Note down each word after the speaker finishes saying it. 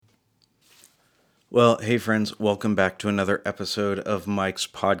Well, hey friends, welcome back to another episode of Mike's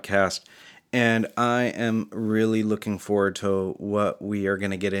podcast. And I am really looking forward to what we are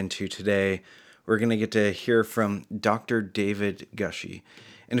going to get into today. We're going to get to hear from Dr. David Gushee.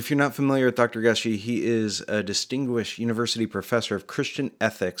 And if you're not familiar with Dr. Gushee, he is a distinguished university professor of Christian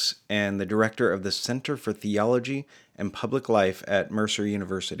ethics and the director of the Center for Theology and Public Life at Mercer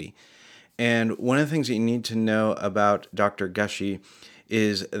University. And one of the things that you need to know about Dr. Gushee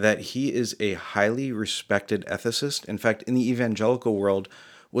is that he is a highly respected ethicist. In fact, in the evangelical world,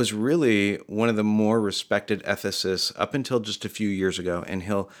 was really one of the more respected ethicists up until just a few years ago. And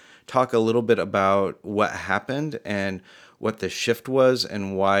he'll talk a little bit about what happened and what the shift was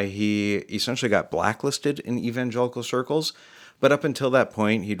and why he essentially got blacklisted in evangelical circles. But up until that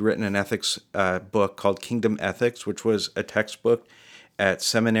point, he'd written an ethics book called Kingdom Ethics, which was a textbook at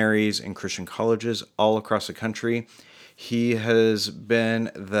seminaries and Christian colleges all across the country. He has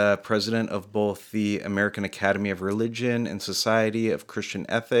been the president of both the American Academy of Religion and Society of Christian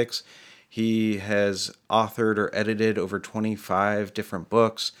Ethics. He has authored or edited over 25 different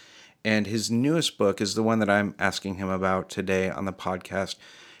books. And his newest book is the one that I'm asking him about today on the podcast,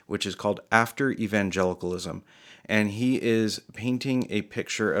 which is called After Evangelicalism. And he is painting a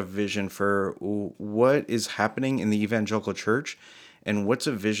picture of vision for what is happening in the evangelical church and what's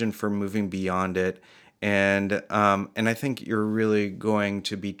a vision for moving beyond it. And I think you're really going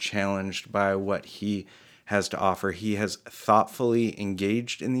to be challenged by what he has to offer. He has thoughtfully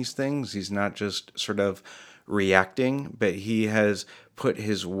engaged in these things. He's not just sort of reacting, but he has put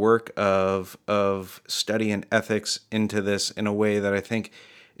his work of study and ethics into this in a way that I think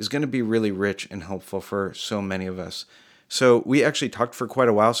is going to be really rich and helpful for so many of us. So we actually talked for quite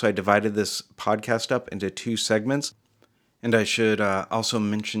a while, so I divided this podcast up into two segments. And I should also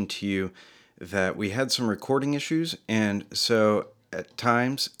mention to you that we had some recording issues, and so at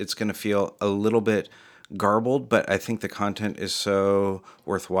times it's going to feel a little bit garbled, but I think the content is so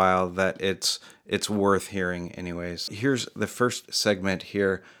worthwhile that it's worth hearing anyways. Here's the first segment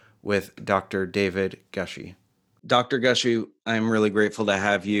here with Dr. David Gushee. Dr. Gushee, I'm really grateful to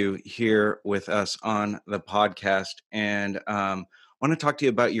have you here with us on the podcast, and want to talk to you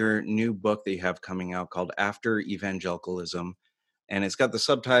about your new book that you have coming out called After Evangelicalism, and it's got the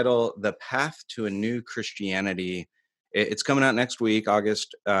subtitle "The Path to a New Christianity." It's coming out next week,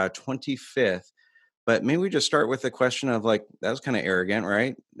 August 25th. But maybe we just start with the question of like that was kind of arrogant,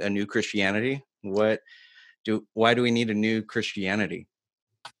 right? A new Christianity. Why do we need a new Christianity?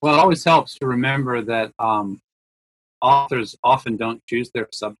 Well, it always helps to remember that authors often don't choose their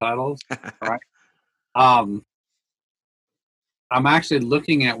subtitles, right? Um, I'm actually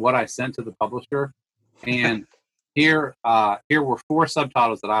looking at what I sent to the publisher, and here were four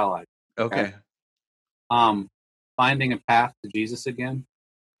subtitles that I like. Okay, Okay. um, Finding a Path to Jesus Again,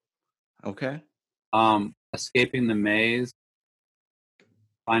 Okay. Escaping the Maze,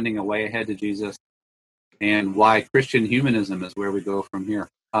 Finding a Way Ahead to Jesus, and Why Christian Humanism is Where We Go From Here.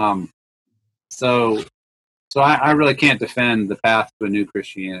 So so I really can't defend the path to a new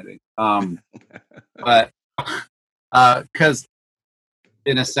Christianity, but because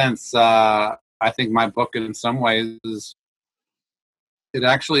in a sense, I think my book, in some ways, it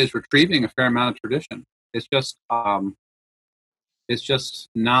actually is retrieving a fair amount of tradition. It's just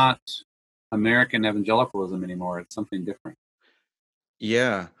not American evangelicalism anymore. It's something different.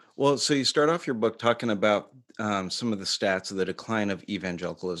 Yeah. Well, so you start off your book talking about some of the stats of the decline of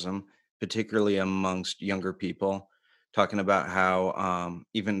evangelicalism, particularly amongst younger people, talking about how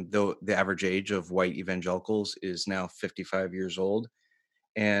even though the average age of white evangelicals is now 55 years old.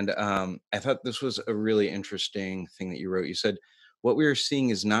 And I thought this was a really interesting thing that you wrote. You said, what we are seeing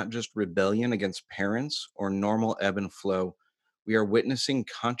is not just rebellion against parents or normal ebb and flow. We are witnessing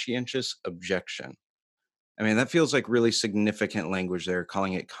conscientious objection. I mean, that feels like really significant language there,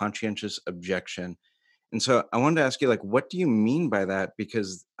 calling it conscientious objection. And so I wanted to ask you, like, what do you mean by that?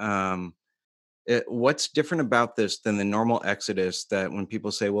 Because what's different about this than the normal exodus that when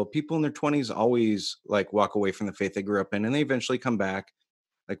people say, well, people in their 20s always like walk away from the faith they grew up in and they eventually come back.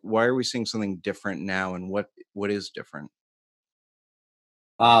 Like, why are we seeing something different now? And what is different?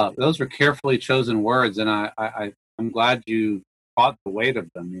 Those were carefully chosen words, and I'm glad you caught the weight of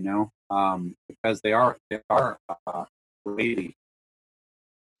them. Because they are weighty.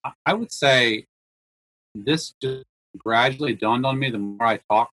 I would say this just gradually dawned on me the more I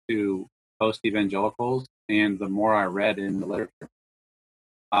talked to post evangelicals and the more I read in the literature.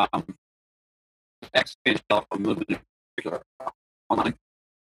 Um, Ex-evangelical movement in particular online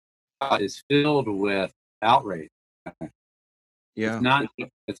is filled with outrage. It's Yeah. not.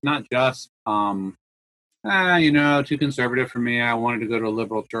 It's not just too conservative for me. I wanted to go to a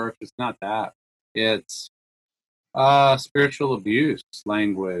liberal church. It's not that. It's spiritual abuse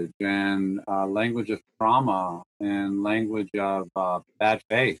language, and language of trauma, and language of bad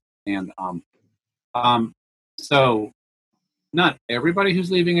faith. And um, so not everybody who's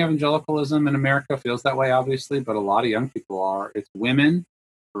leaving evangelicalism in America feels that way, obviously, but a lot of young people are. It's women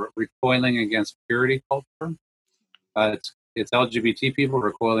recoiling against purity culture. It's LGBT people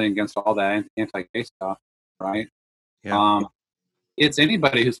recoiling against all that anti-gay stuff, right? Yeah. Um, it's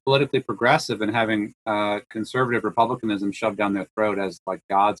anybody who's politically progressive and having conservative republicanism shoved down their throat as like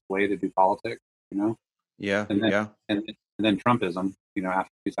God's way to do politics, you know, Yeah. and then Yeah. and then Trumpism,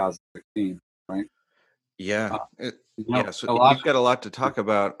 after 2016, right? Yeah. Uh, Yeah. So a lot, you've got a lot to talk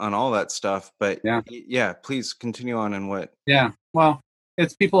about on all that stuff, but yeah, yeah, please continue on in what. yeah. Well,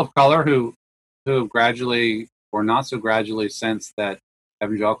 it's people of color who gradually or not so gradually sense that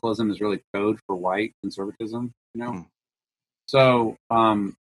evangelicalism is really code for white conservatism, Hmm. So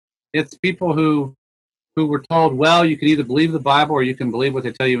it's people who were told, well, you can either believe the Bible or you can believe what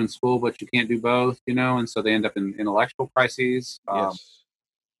they tell you in school, but you can't do both, and so they end up in intellectual crises. Yes.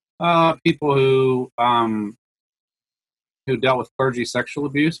 People who dealt with clergy sexual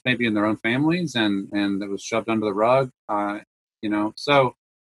abuse, maybe in their own families, and that was shoved under the rug. So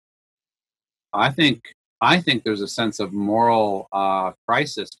I think there's a sense of moral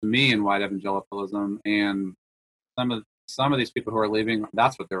crisis to me in white evangelicalism, and some of these people who are leaving,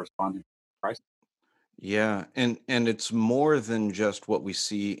 that's what they're responding to. Crisis. Yeah, and it's more than just what we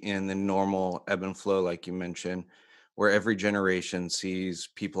see in the normal ebb and flow, like you mentioned, where every generation sees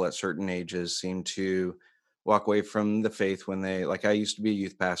people at certain ages seem to walk away from the faith when they like I used to be a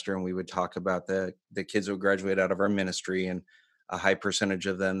youth pastor and we would talk about the kids that would graduate out of our ministry and a high percentage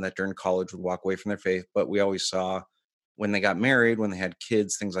of them that during college would walk away from their faith. But we always saw when they got married, when they had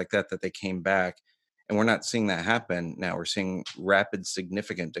kids, things like that, that they came back. And we're not seeing that happen now. We're seeing rapid,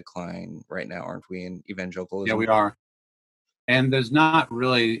 significant decline right now, aren't we, in Yeah, evangelicalism? we are. And there's not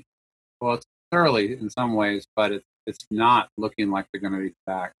really, well, it's early in some ways, but it's not looking like they're going to be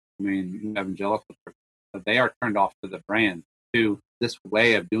back. I mean, evangelicals, they are turned off to the brand, to this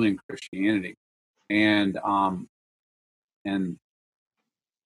way of doing Christianity, and and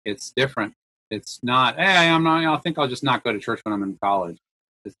it's different. It's not. Hey, I'm not. I think I'll just not go to church when I'm in college.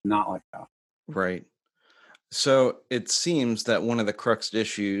 It's not like that. Right. So it seems that one of the crux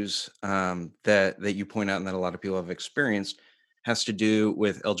issues that you point out and that a lot of people have experienced has to do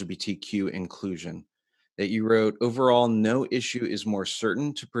with LGBTQ inclusion. That you wrote overall, no issue is more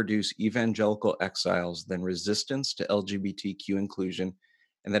certain to produce evangelical exiles than resistance to LGBTQ inclusion,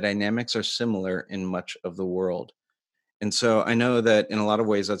 and the dynamics are similar in much of the world. And so I know that in a lot of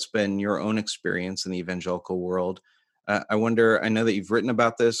ways that's been your own experience in the evangelical world. I wonder, I know that you've written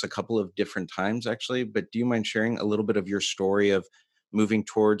about this a couple of different times actually, but do you mind sharing a little bit of your story of moving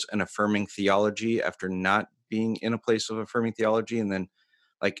towards an affirming theology after not being in a place of affirming theology? And then,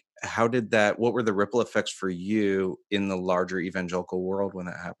 like, how did that, what were the ripple effects for you in the larger evangelical world when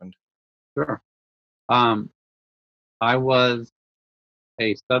that happened? Sure. Um, I was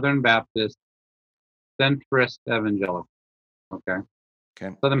a Southern Baptist centrist evangelical. Okay.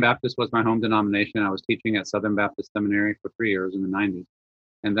 Okay. Southern Baptist was my home denomination. I was teaching at Southern Baptist Seminary for 3 years in the 90s.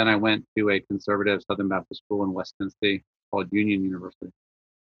 And then I went to a conservative Southern Baptist school in West Tennessee called Union University.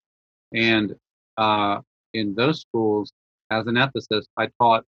 And uh, in those schools, as an ethicist, I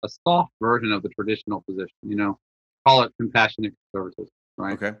taught a soft version of the traditional position, call it compassionate conservatism,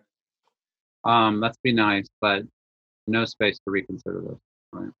 right? Okay. Let's be nice, but no space to reconsider this,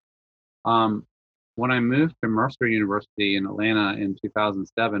 right? Um, when I moved to Mercer University in Atlanta in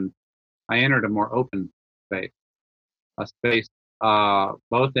 2007, I entered a more open space, a space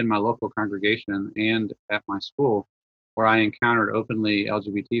both in my local congregation and at my school, where I encountered openly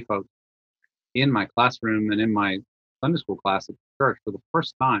LGBT folks in my classroom and in my Sunday school class at church for the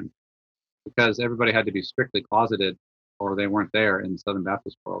first time, because everybody had to be strictly closeted or they weren't there in the Southern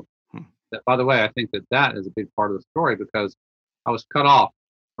Baptist world. Hmm. That, by the way, I think that is a big part of the story, because I was cut off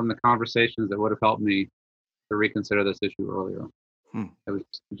from the conversations that would have helped me to reconsider this issue earlier. Hmm. It was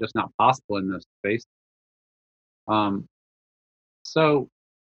just not possible in this space. Um, so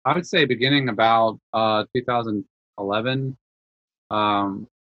I would say beginning about 2011, um,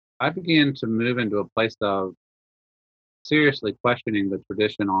 I began to move into a place of seriously questioning the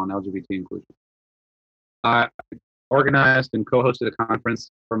tradition on LGBT inclusion. I organized and co-hosted a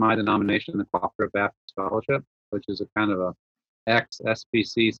conference for my denomination, the Cooperative Baptist Fellowship, which is a kind of a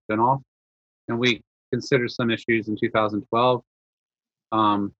ex-SBC spinoff. And we considered some issues in 2012,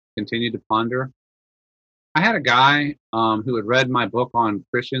 continued to ponder. I had a guy who had read my book on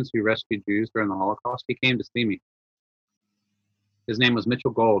Christians who rescued Jews during the Holocaust. He came to see me. His name was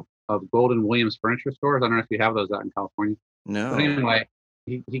Mitchell Gold. of Golden Williams furniture stores. I don't know if you have those out in California. But No. anyway,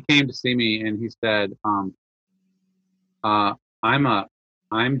 he came to see me and he said, uh, I'm a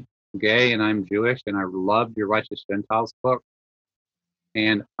I'm gay and I'm Jewish and I loved your Righteous Gentiles book.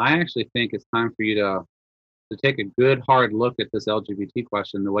 And I actually think it's time for you to take a good hard look at this LGBT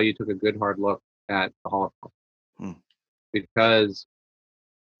question the way you took a good hard look at the Holocaust. Hmm. Because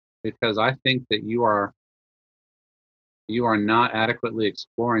I think that you are not adequately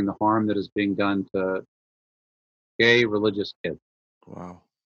exploring the harm that is being done to gay religious kids, Wow.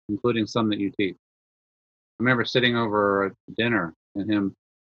 including some that you teach. I remember sitting over at dinner and him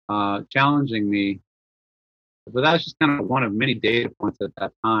challenging me, but that was just kind of one of many data points at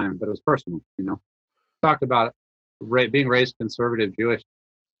that time, but it was personal, you know. Talked about being raised conservative Jewish,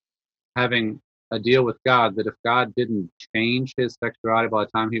 having a deal with God that if God didn't change his sexuality by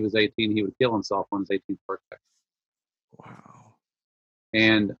the time he was 18, he would kill himself on his 18th birthday. Wow.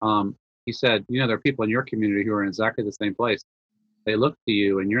 And he said, you know, there are people in your community who are in exactly the same place. They look to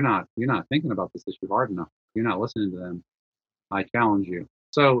you, and you're not thinking about this issue hard enough. You're not listening to them. I challenge you.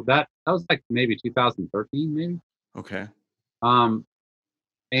 So that was like maybe 2013, maybe. Okay. Um,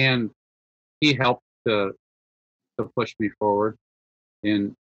 and he helped to push me forward.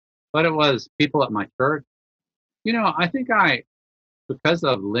 And but it was people at my church. You know, I think because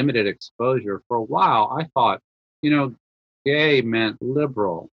of limited exposure for a while, I thought, you know, gay meant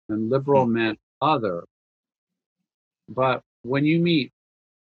liberal and Hmm. liberal meant other. But when you meet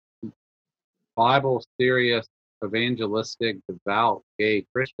Bible serious, evangelistic, devout gay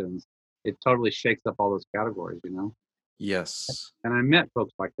Christians, it totally shakes up all those categories, you know? Yes. And I met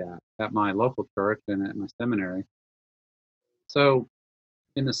folks like that at my local church and at my seminary. So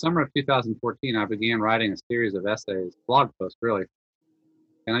in the summer of 2014, I began writing a series of essays, blog posts, really.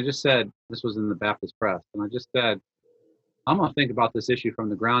 And I just said, this was in the Baptist Press, and I just said, I'm going to think about this issue from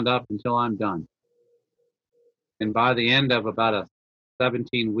the ground up until I'm done. And by the end of about a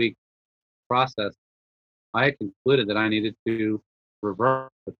 17-week process, I had concluded that I needed to revert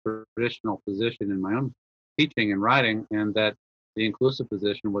the traditional position in my own teaching and writing, and that the inclusive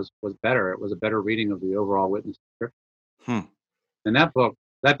position was better. It was a better reading of the overall witness of Scripture. Hmm. And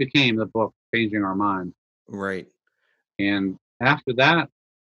that became the book Changing Our Minds. Right. And after that,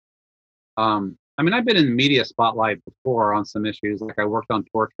 I mean, I've been in the media spotlight before on some issues. Like I worked on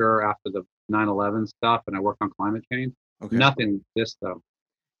torture after the 9/11 stuff, and I worked on climate change. Okay. Nothing like this though.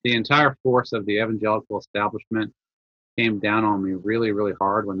 The entire force of the evangelical establishment came down on me really, really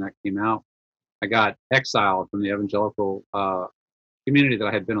hard when that came out. I got exiled from the evangelical community that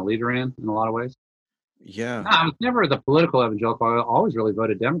I had been a leader in a lot of ways. Yeah. No, I was never the political evangelical. I always really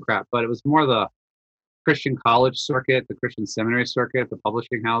voted Democrat, but it was more the Christian college circuit, the Christian seminary circuit, the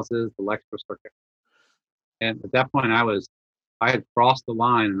publishing houses, the lecture circuit. And at that point, I had crossed the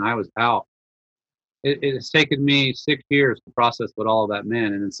line and I was out. It has taken me 6 years to process what all of that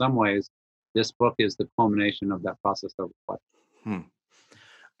meant, and in some ways, this book is the culmination of that process over life. Hmm.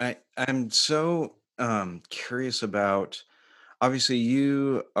 I'm so curious about, obviously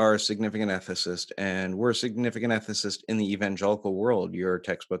you are a significant ethicist and we're a significant ethicist in the evangelical world. Your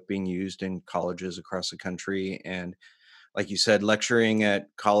textbook being used in colleges across the country, and like you said, lecturing at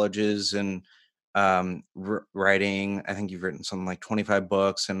colleges and writing. I think you've written something like 25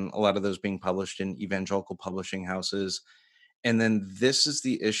 books, and a lot of those being published in evangelical publishing houses. And then this is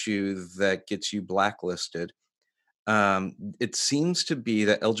the issue that gets you blacklisted. It seems to be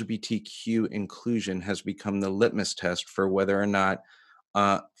that LGBTQ inclusion has become the litmus test for whether or not,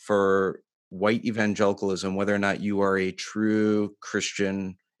 for white evangelicalism, whether or not you are a true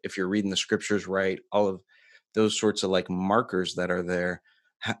Christian, if you're reading the scriptures right, all of those sorts of like markers that are there.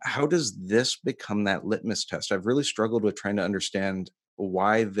 How does this become that litmus test? I've really struggled with trying to understand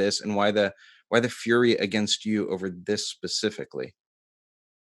why this, and why the fury against you over this specifically.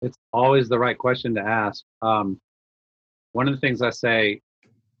 It's always the right question to ask. One of the things I say,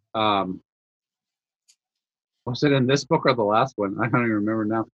 um, was it in this book or the last one? I don't even remember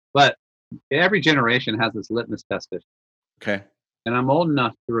now. But every generation has this litmus test issue. Okay. And I'm old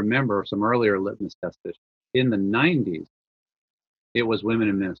enough to remember some earlier litmus test issues. In the 90s, it was women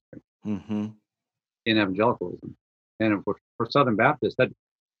in ministry Hmm. in evangelicalism. And for Southern Baptists,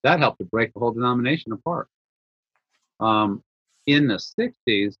 that helped to break the whole denomination apart. In the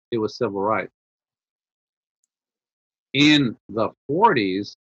 60s, it was civil rights. In the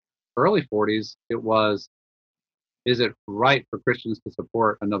 40s, early 40s, it was, is it right for Christians to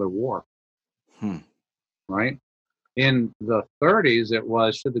support another war? Hmm. Right? In the 30s, it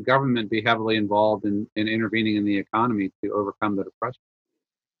was, should the government be heavily involved in intervening in the economy to overcome the depression?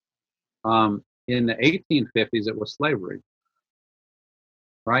 In the 1850s, it was slavery.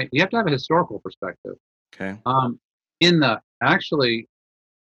 right? You have to have a historical perspective. Okay. Um, in the actually,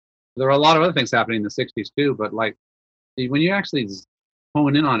 there are a lot of other things happening in the '60s too, but like when you actually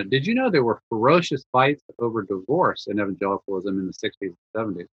hone in on it, did you know there were ferocious fights over divorce in evangelicalism in the '60s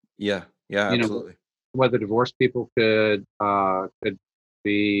and '70s? Yeah. Yeah. You know, Absolutely. whether divorced people could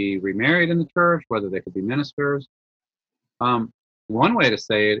be remarried in the church, whether they could be ministers. Um, one way to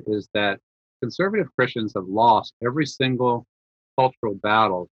say it is that conservative Christians have lost every single cultural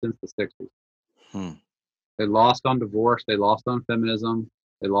battle since the '60s. Hmm. They lost on divorce, they lost on feminism,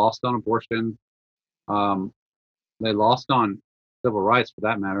 they lost on abortion, um, they lost on civil rights for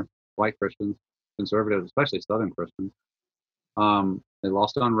that matter. White Christians, conservatives, especially Southern Christians. They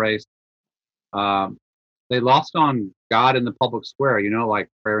lost on race. Um, they lost on God in the public square. Like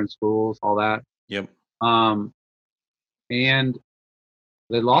prayer in schools, all that. Yep. Um, and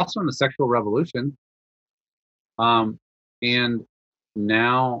they lost on the sexual revolution. Um, and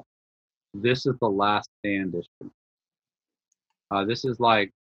now this is the last stand issue. This is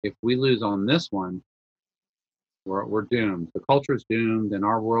like if we lose on this one, we're doomed. The culture is doomed, and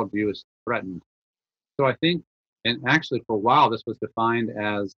our worldview is threatened. So I think, and actually for a while, this was defined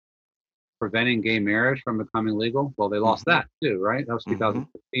as preventing gay marriage from becoming legal. Well, they lost Mm-hmm. that too, right? That was Mm-hmm.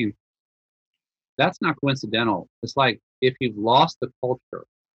 2015. That's not coincidental. It's like if you've lost the culture,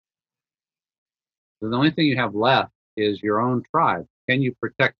 then the only thing you have left is your own tribe. Can you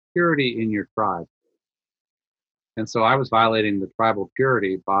protect purity in your tribe? And so I was violating the tribal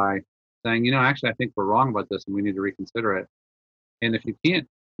purity by saying, actually, I think we're wrong about this and we need to reconsider it. And if you can't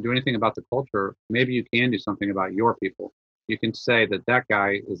do anything about the culture, maybe you can do something about your people. You can say that that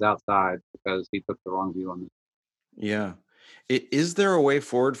guy is outside because he took the wrong view on this. Yeah. Is there a way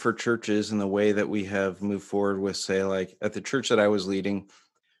forward for churches in the way that we have moved forward with, say, like at the church that I was leading,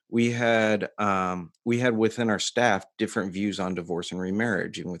 we had within our staff different views on divorce and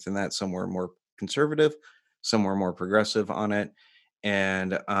remarriage, and within that, some were more conservative, some were more progressive on it,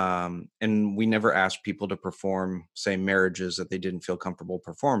 and we never asked people to perform, say, marriages that they didn't feel comfortable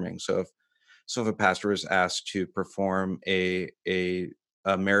performing. So if a pastor was asked to perform a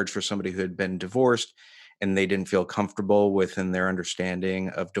marriage for somebody who had been divorced and they didn't feel comfortable within their understanding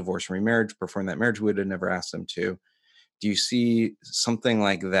of divorce and remarriage, perform that marriage, we would have never asked them to. Do you see something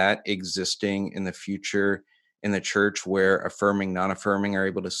like that existing in the future in the church where affirming, non-affirming are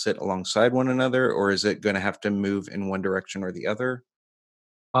able to sit alongside one another, or is it going to have to move in one direction or the other?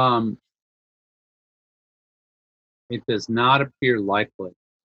 Um, it does not appear likely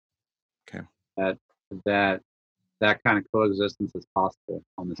Okay. that that that kind of coexistence is possible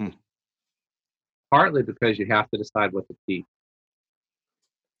on this Hmm. issue. Partly because you have to decide what to teach,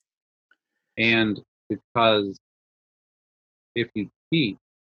 and because if you teach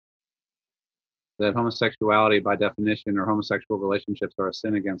that homosexuality by definition or homosexual relationships are a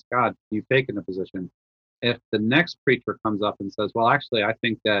sin against God, you've taken a position. If the next preacher comes up and says, well, actually, I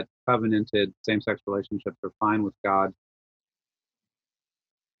think that covenanted same sex relationships are fine with God,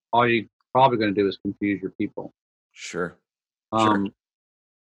 all you're probably going to do is confuse your people. Sure. Sure. Um,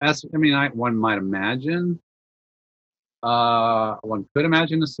 one might imagine, one could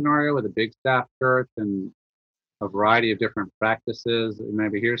imagine a scenario with a big staff church and a variety of different practices.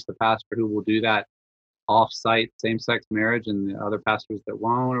 Maybe here's the pastor who will do that off-site same-sex marriage and the other pastors that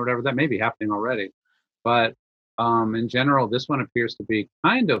won't or whatever. That may be happening already. But in general, this one appears to be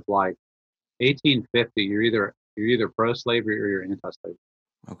kind of like 1850. You're either pro-slavery or you're anti-slavery.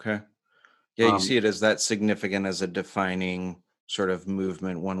 Okay. Yeah, you Um, see it as that significant as a defining sort of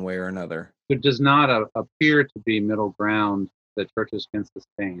movement one way or another. there does not appear to be middle ground that churches can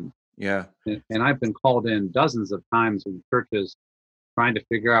sustain. Yeah. And I've been called in dozens of times in churches trying to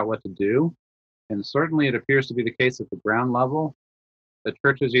figure out what to do. And certainly it appears to be the case at the ground level. The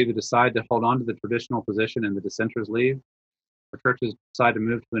churches either decide to hold on to the traditional position and the dissenters leave, or churches decide to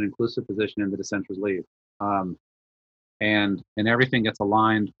move to an inclusive position and the dissenters leave. Um, and everything gets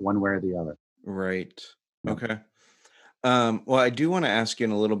aligned one way or the other. Right. Yeah. Okay. Well, I do want to ask you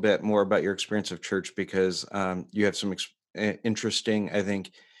in a little bit more about your experience of church because you have some interesting, I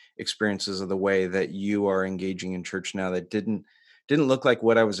think, experiences of the way that you are engaging in church now that didn't look like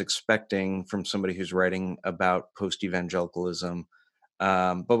what I was expecting from somebody who's writing about post evangelicalism.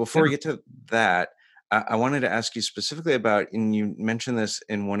 But before Yeah. we get to that, I wanted to ask you specifically about, and you mentioned this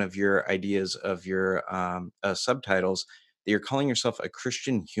in one of your ideas of your subtitles, that you're calling yourself a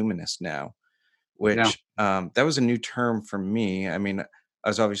Christian humanist now, Yeah. which that was a new term for me. I mean, I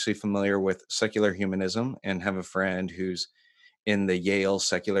was obviously familiar with secular humanism and have a friend who's in the Yale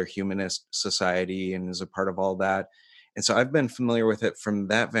Secular Humanist Society and is a part of all that. And so I've been familiar with it from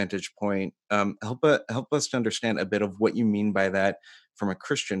that vantage point. Help us to understand a bit of what you mean by that from a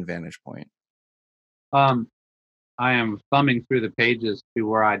Christian vantage point. Um, I am thumbing through the pages to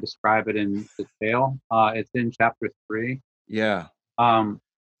where I describe it in detail. It's in chapter 3. Yeah, Um,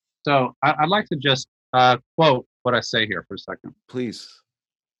 so I'd like to just quote what I say here for a second. please.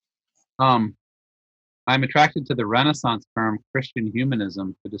 Um, I'm attracted to the Renaissance term Christian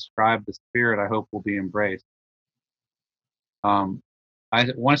humanism to describe the spirit I hope will be embraced. Um,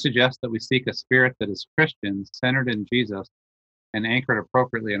 I want to suggest that we seek a spirit that is Christian, centered in Jesus, and anchored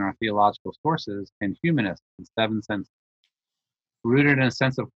appropriately in our theological sources, and humanist in 7 senses, rooted in a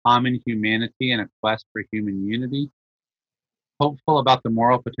sense of common humanity and a quest for human unity, hopeful about the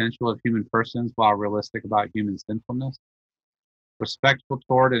moral potential of human persons while realistic about human sinfulness, respectful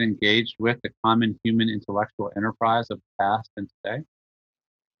toward and engaged with the common human intellectual enterprise of the past and today,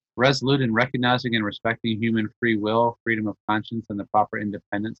 resolute in recognizing and respecting human free will, freedom of conscience, and the proper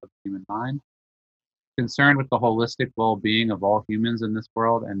independence of the human mind, concerned with the holistic well being of all humans in this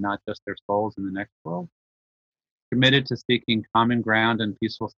world and not just their souls in the next world, committed to seeking common ground and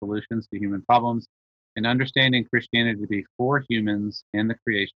peaceful solutions to human problems, and understanding Christianity to be for humans and the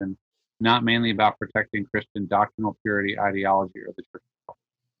creation, not mainly about protecting Christian doctrinal purity, ideology, or the church.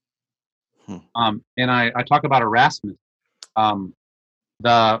 Hmm. And I talk about Erasmus, um,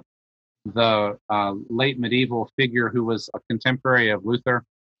 the late medieval figure who was a contemporary of Luther,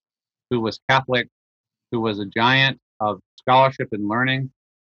 who was Catholic, who was a giant of scholarship and learning,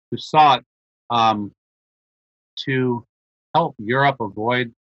 who sought um, to help Europe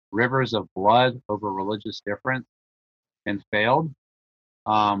avoid rivers of blood over religious difference and failed.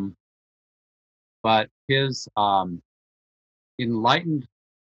 Um, but his enlightened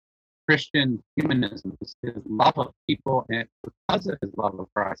Christian humanism, his love of people, and because of his love of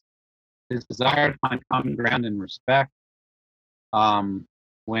Christ, his desire to find common ground and respect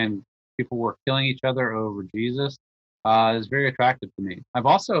when people were killing each other over Jesus is very attractive to me. I've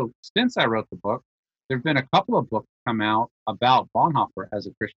also, since I wrote the book, there have been a couple of books come out about Bonhoeffer as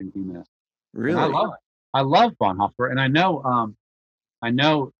a Christian humanist, and Really? I love Bonhoeffer, and I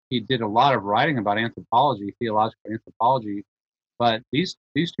know he did a lot of writing about anthropology, theological anthropology, but these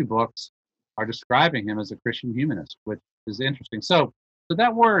two books are describing him as a Christian humanist, which is interesting. So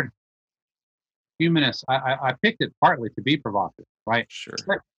that word humanist, I picked it partly to be provocative, right? Sure.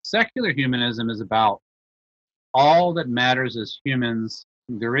 Secular humanism is about all that matters is humans.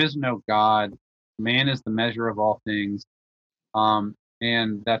 There is no God. Man is the measure of all things,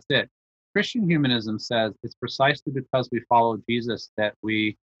 and that's it. Christian humanism says it's precisely because we follow Jesus that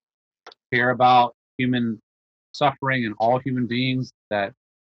we care about human suffering and all human beings, that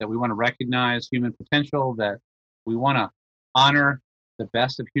we want to recognize human potential, that we want to honor the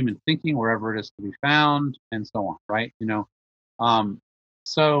best of human thinking wherever it is to be found, and so on, right? Um,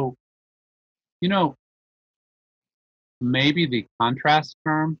 so you know, maybe the contrast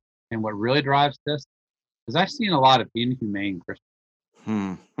term and what really drives this is I've seen a lot of inhumane Christians.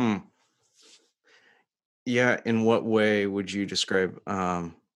 Hmm. Hmm. Yeah. In what way would you describe,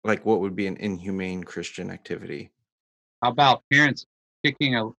 like, what would be an inhumane Christian activity? How about parents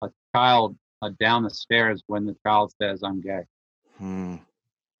kicking a child down the stairs when the child says, "I'm gay"? Hmm.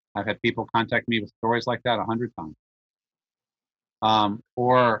 I've had people contact me with stories like that 100 times.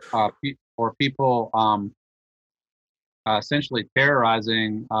 Or people essentially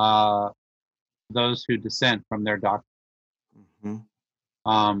terrorizing those who dissent from their doctrine, Hmm.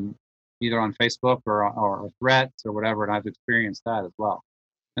 um, either on Facebook or threats or whatever. And I've experienced that as well.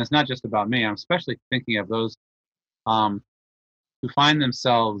 And it's not just about me. I'm especially thinking of those um, who find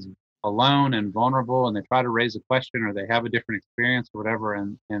themselves alone and vulnerable, and they try to raise a question or they have a different experience or whatever,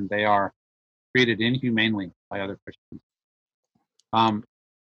 and they are treated inhumanely by other Christians. Um,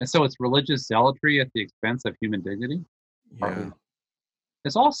 and so it's religious zealotry at the expense of human dignity, partly. Yeah.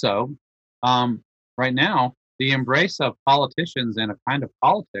 It's also, um, right now, the embrace of politicians and a kind of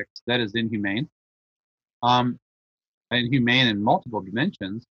politics that is inhumane, um, and humane in multiple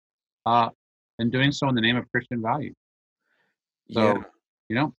dimensions, uh, and doing so in the name of Christian values. So,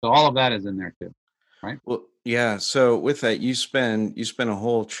 Yeah. so all of that is in there too, right? Well, yeah. So with that, you spend a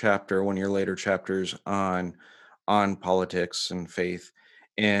whole chapter, one of your later chapters, on politics and faith,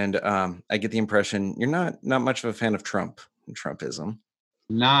 and I get the impression you're not much of a fan of Trump and Trumpism.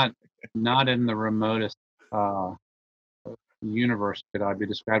 Not, not in the remotest uh, universe could I be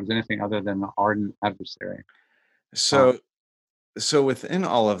described as anything other than an ardent adversary. Uh, So so within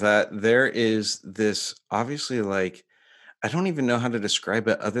all of that, there is this obviously, like, I don't even know how to describe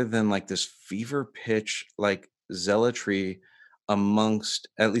it other than like this fever pitch like zealotry amongst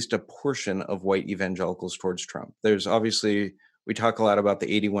at least a portion of white evangelicals towards Trump. There's obviously, we talk a lot about the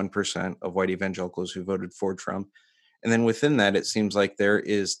 81% of white evangelicals who voted for Trump. And then within that, it seems like there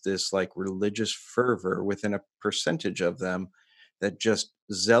is this like religious fervor within a percentage of them that just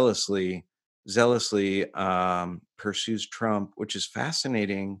zealously pursues Trump, which is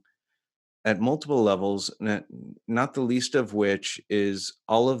fascinating at multiple levels, not the least of which is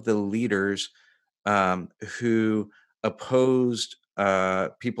all of the leaders who opposed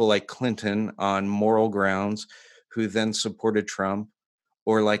people like Clinton on moral grounds, who then supported Trump,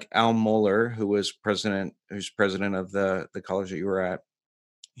 or like Al Mohler, who's president of the college that you were at,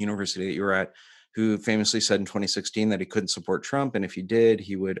 university that you were at, who famously said in 2016 that he couldn't support Trump, and if he did,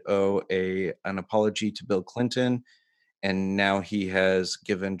 he would owe an apology to Bill Clinton. And now he has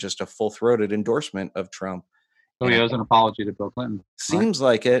given just a full-throated endorsement of Trump. So And he I owes an apology to Bill Clinton, right? seems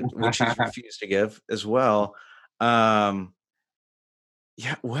like it, which he's refused to give as well. Um,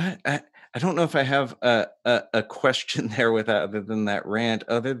 yeah, what I don't know if I have a question there with that, other than that rant,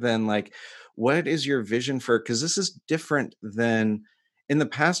 other than like, what is your vision for? Because this is different than in the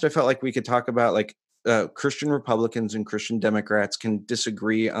past. I felt like we could talk about like Christian Republicans and Christian Democrats can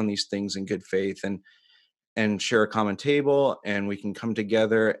disagree on these things in good faith and share a common table, and we can come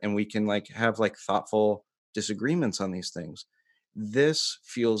together and we can like have like thoughtful disagreements on these things. This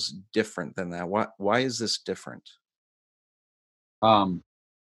feels different than that. Why is this different? um,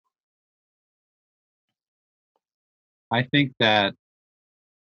 I think that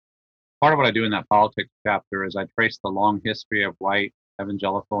part of what I do in that politics chapter is I trace the long history of white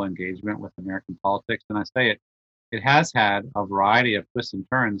evangelical engagement with American politics, and I say it has had a variety of twists and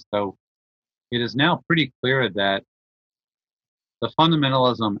turns. So it is now pretty clear that the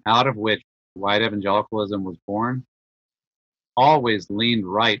fundamentalism out of which white evangelicalism was born always leaned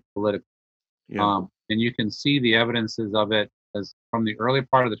right politically. Yeah. And you can see the evidences of it as from the early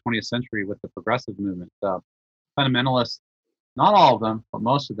part of the 20th century with the progressive movement. Fundamentalists, not all of them, but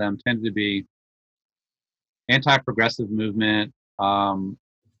most of them tended to be anti-progressive movement,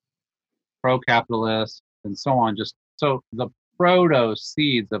 pro-capitalist, and so on. Just so the proto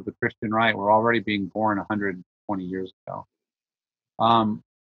seeds of the Christian right were already being born 120 years ago.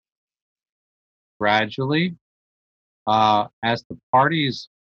 Gradually, as the parties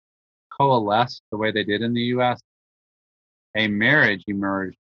coalesced the way they did in the U.S., a marriage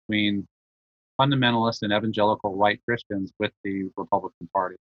emerged between fundamentalist and evangelical white Christians with the Republican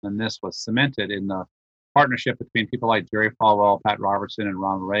Party. And this was cemented in the partnership between people like Jerry Falwell, Pat Robertson, and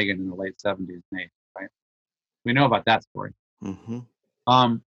Ronald Reagan in the late 70s and 80s, right? We know about that story. Mm-hmm.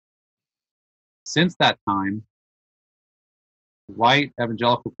 Um, since that time, white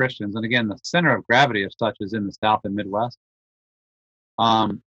evangelical Christians, and again, the center of gravity of such is in the South and Midwest,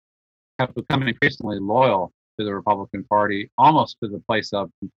 have become increasingly loyal to the Republican Party, almost to the place of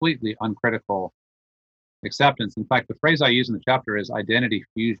completely uncritical acceptance. In fact, the phrase I use in the chapter is identity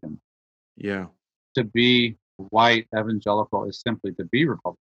fusion. Yeah. To be white evangelical is simply to be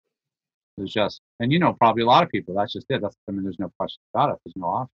Republican. There's just, and you know, probably a lot of people, that's just it. There's no question about it. There's no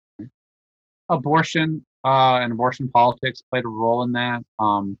option. Right? Abortion and abortion politics played a role in that.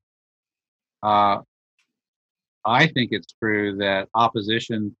 I think it's true that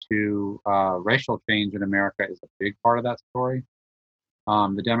opposition to racial change in America is a big part of that story.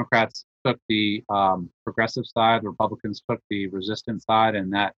 The Democrats took the progressive side, the Republicans took the resistant side,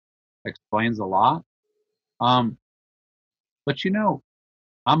 and that explains a lot. But you know,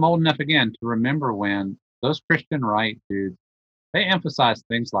 I'm old enough again to remember when those Christian right dudes, they emphasized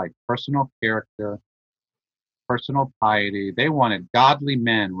things like personal character, personal piety. They wanted godly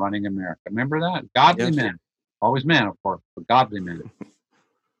men running America. Remember that? Godly Yes. men. Always men, of course, but godly men.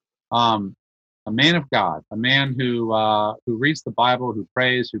 A man of God, a man who reads the Bible, who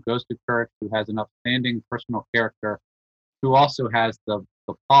prays, who goes to church, who has an upstanding personal character, who also has the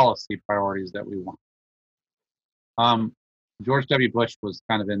policy priorities that we want. George W. Bush was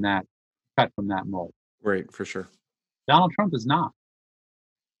kind of in that, cut from that mold. Right, for sure. Donald Trump is not.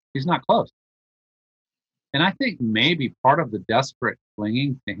 He's not close. And I think maybe part of the desperate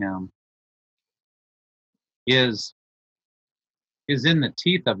clinging to him is in the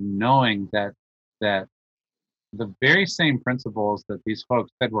teeth of knowing that the very same principles that these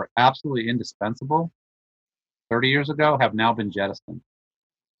folks said were absolutely indispensable 30 years ago have now been jettisoned.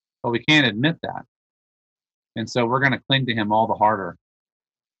 But we can't admit that. And so we're going to cling to him all the harder.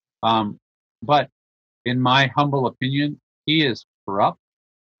 But in my humble opinion, he is corrupt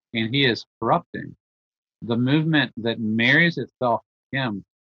and he is corrupting. The movement that marries itself to him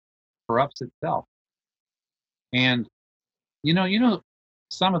corrupts itself. And you know,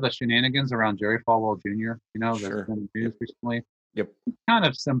 some of the shenanigans around Jerry Falwell Jr. You know, Sure. there's been news recently. Yep. Kind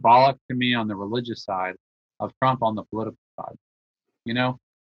of symbolic to me on the religious side of Trump on the political side. You know,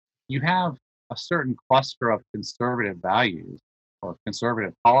 you have a certain cluster of conservative values or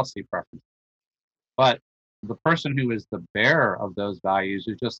conservative policy preferences, but the person who is the bearer of those values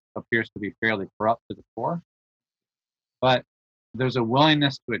who just appears to be fairly corrupt to the core. But there's a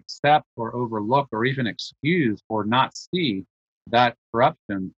willingness to accept or overlook or even excuse or not see that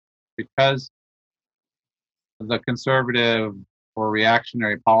corruption because the conservative or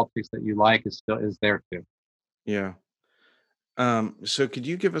reactionary politics that you like is there too. Yeah. So could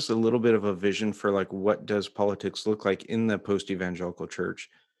you give us a little bit of a vision for like what does politics look like in the post-evangelical church?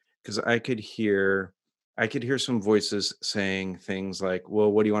 Because I could hear some voices saying things like,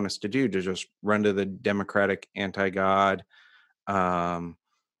 "Well, what do you want us to do? To just run to the Democratic anti-God, um,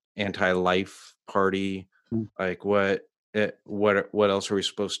 anti-life party? Mm. Like what else are we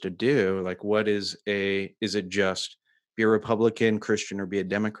supposed to do? Like is it just be a Republican Christian or be a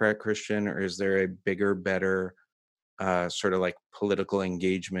Democrat Christian, or is there a bigger, better sort of like political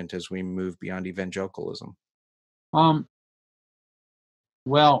engagement as we move beyond evangelicalism?" Um,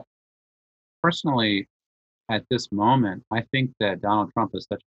 well, personally, at this moment, I think that Donald Trump is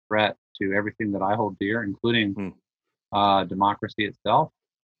such a threat to everything that I hold dear, including Hmm. democracy itself,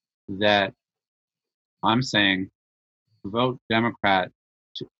 that I'm saying vote Democrat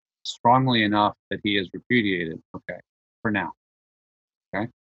to, strongly enough that he is repudiated. Okay, for now. Okay.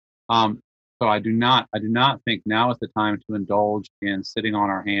 Um, so I do not think now is the time to indulge in sitting on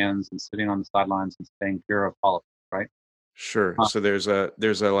our hands and sitting on the sidelines and staying pure of politics. Right. Sure. Uh, So there's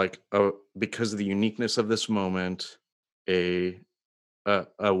a like a because of the uniqueness of this moment, a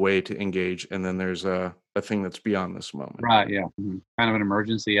a way to engage, and then there's a thing that's beyond this moment. right. Yeah. Kind of an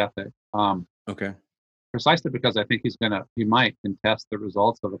emergency ethic. Okay. Precisely because I think he might contest the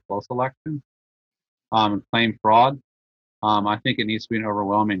results of a close election, and claim fraud. I think it needs to be an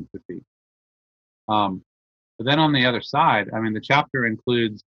overwhelming defeat. Um, but then on the other side, I mean, the chapter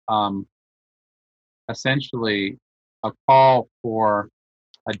includes essentially a call for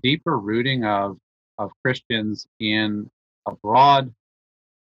a deeper rooting of Christians in a broad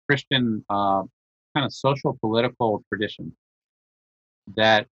Christian kind of social political tradition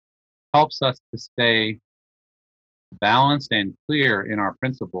that helps us to stay balanced and clear in our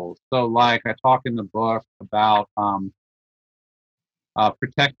principles. So, like I talk in the book about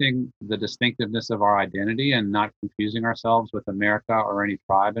protecting the distinctiveness of our identity and not confusing ourselves with America or any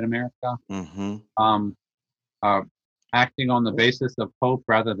tribe in America. Mm-hmm. Um, uh, Acting on the basis of hope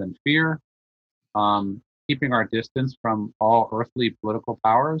rather than fear. Keeping our distance from all earthly political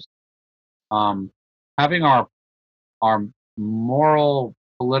powers. Um, Having our moral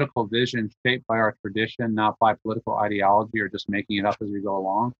political vision shaped by our tradition, not by political ideology or just making it up as we go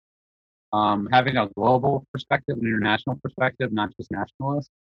along. Having a global perspective, an international perspective, not just nationalist.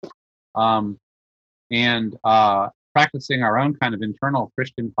 Um, and practicing our own kind of internal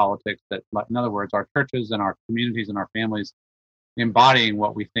Christian politics that, like, in other words, our churches and our communities and our families embodying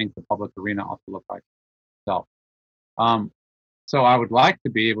what we think the public arena ought to look like itself. Um, so I would like to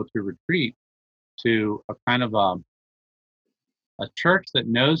be able to retreat to a kind of a church that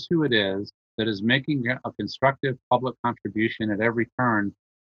knows who it is, that is making a constructive public contribution at every turn,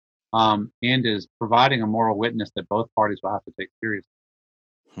 and is providing a moral witness that both parties will have to take seriously.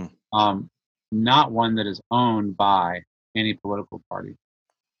 Hmm. Um, Not one that is owned by any political party.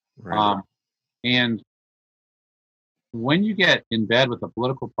 Right. Um, and when you get in bed with a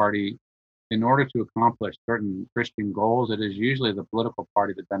political party, in order to accomplish certain Christian goals, it is usually the political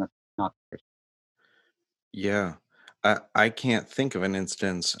party that benefits, not the Christian. Yeah. I can't think of an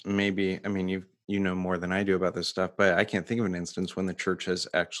instance, maybe, I mean, you know more than I do about this stuff, but I can't think of an instance when the church has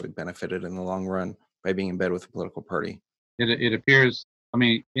actually benefited in the long run by being in bed with a political party. It appears, I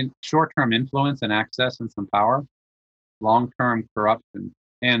mean, in short-term influence and access and some power, long-term corruption.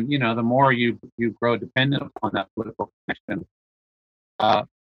 And the more you grow dependent upon that political connection, uh,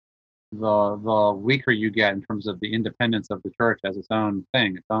 the weaker you get in terms of the independence of the church as its own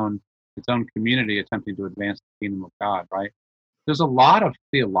thing, its own community attempting to advance the kingdom of God. Right? There's a lot of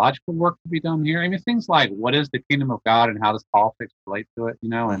theological work to be done here. I mean, things like what is the kingdom of God and how does politics relate to it?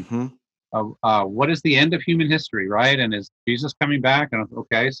 And Mm-hmm. what is the end of human history, right? And is Jesus coming back? And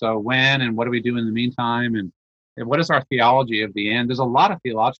okay, so when and what do we do in the meantime? And what is our theology of the end? There's a lot of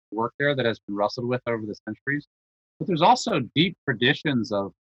theological work there that has been wrestled with over the centuries, but there's also deep traditions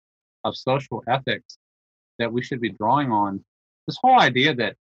of social ethics that we should be drawing on. This whole idea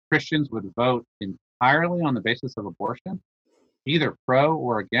that Christians would vote entirely on the basis of abortion, either pro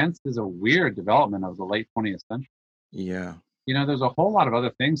or against, is a weird development of the late 20th century. Yeah. There's a whole lot of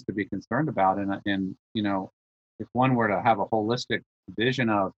other things to be concerned about, and if one were to have a holistic vision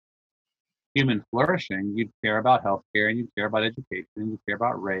of human flourishing, you'd care about healthcare, and you'd care about education, and you'd care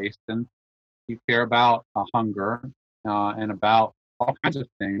about race, and you care about hunger, and about all kinds of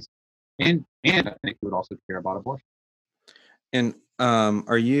things. And I think you would also care about abortion. And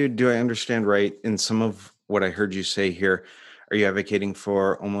do I understand right in some of what I heard you say here? Are you advocating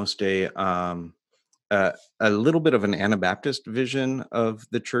for almost a little bit of an Anabaptist vision of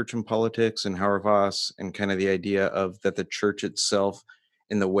the church and politics and Hauerwas, and kind of the idea of that the church itself,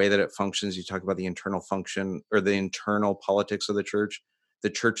 in the way that it functions, you talk about the internal function or the internal politics of the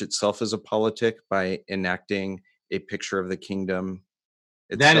church itself is a politic by enacting a picture of the kingdom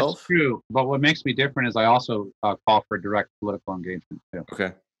That is itself? true, but what makes me different is I also call for direct political engagement too.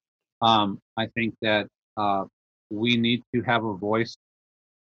 Okay. I think that uh, we need to have a voice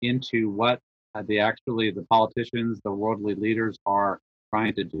into what the politicians, the worldly leaders are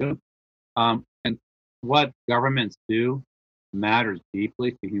trying to do. And what governments do matters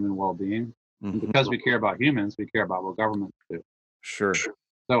deeply to human well-being. And Hmm. because we care about humans, we care about what governments do. Sure.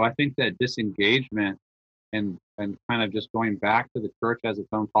 So I think that disengagement and kind of just going back to the church as its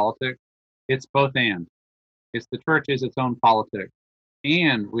own politic, it's both and. It's the church is its own politic,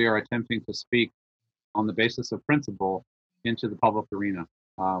 and we are attempting to speak on the basis of principle into the public arena.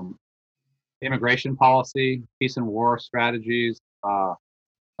 Um, Immigration policy, peace and war strategies,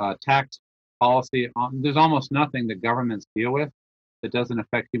 tax policy. There's almost nothing that governments deal with that doesn't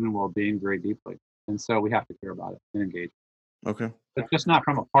affect human well-being very deeply, and so we have to care about it and engage. Okay. But just not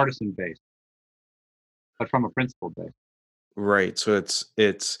from a partisan base, but from a principle base. Right. So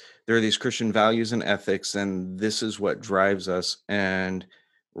it's there are these Christian values and ethics, and this is what drives us. And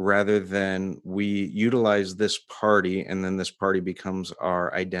rather than we utilize this party and then this party becomes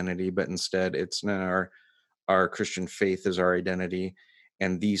our identity, but instead it's not our Christian faith is our identity,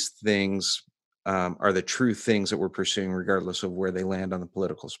 and these things are the true things that we're pursuing, regardless of where they land on the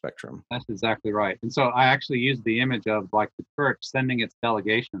political spectrum. That's exactly right. And so I actually use the image of like the church sending its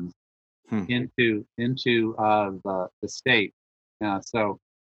delegations Hmm. into the state. So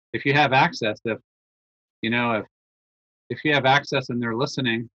if you have access, if you know if you have access and they're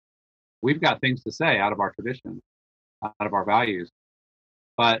listening, we've got things to say out of our tradition, out of our values.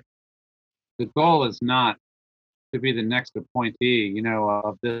 But the goal is not to be the next appointee,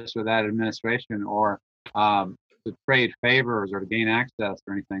 of this or that administration, or to trade favors or to gain access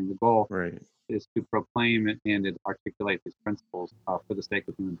or anything. The goal Right. is to proclaim and to articulate these principles for the sake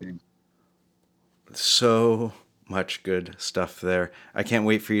of human beings. So much good stuff there. I can't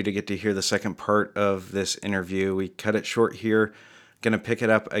wait for you to get to hear the second part of this interview. We cut it short here. Going to pick it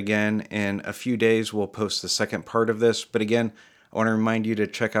up again in a few days. We'll post the second part of this. But again, I want to remind you to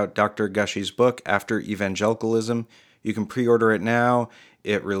check out Dr. Gushy's book, After Evangelicalism. You can pre order it now.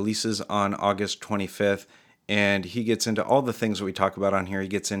 It releases on August 25th. And he gets into all the things that we talk about on here. He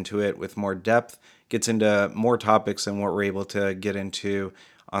gets into it with more depth, gets into more topics than what we're able to get into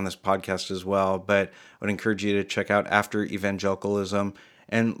on this podcast as well. But I would encourage you to check out After Evangelicalism,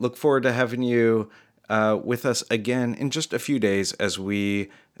 and look forward to having you with us again in just a few days as we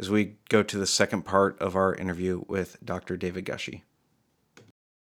go to the second part of our interview with Dr. David Gushy.